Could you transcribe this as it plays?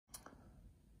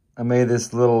I made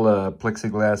this little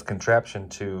plexiglass contraption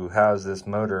to house this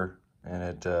motor, and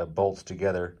it bolts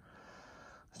together.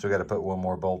 Still got to put one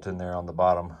more bolt in there on the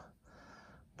bottom,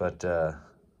 but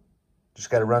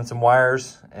just got to run some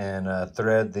wires and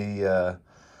thread the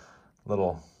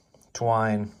little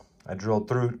twine. I drilled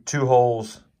through 2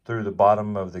 holes through the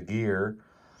bottom of the gear,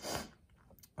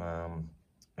 and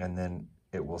then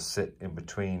it will sit in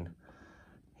between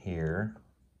here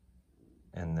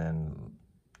and then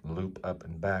loop up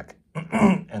and back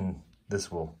and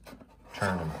this will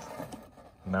turn and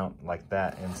mount like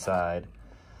that inside.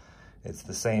 It's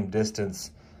the same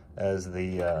distance as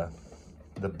the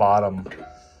bottom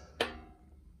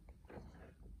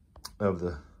of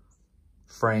the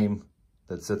frame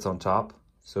that sits on top,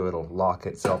 so it'll lock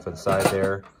itself inside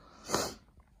there.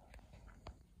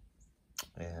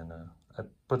 And I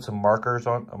put some marker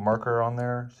on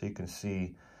there so you can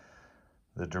see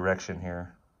the direction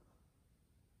here.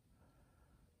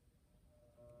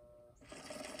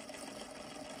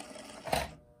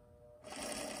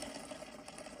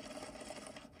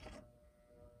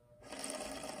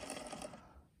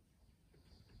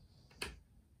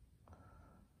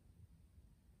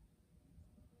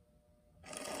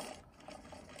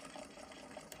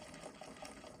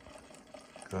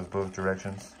 Goes both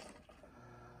directions.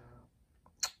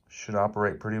 Should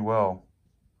operate pretty well.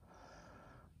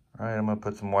 All right, I'm gonna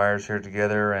put some wires here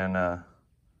together and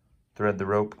thread the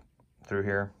rope through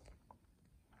here.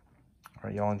 All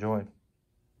right, y'all enjoy.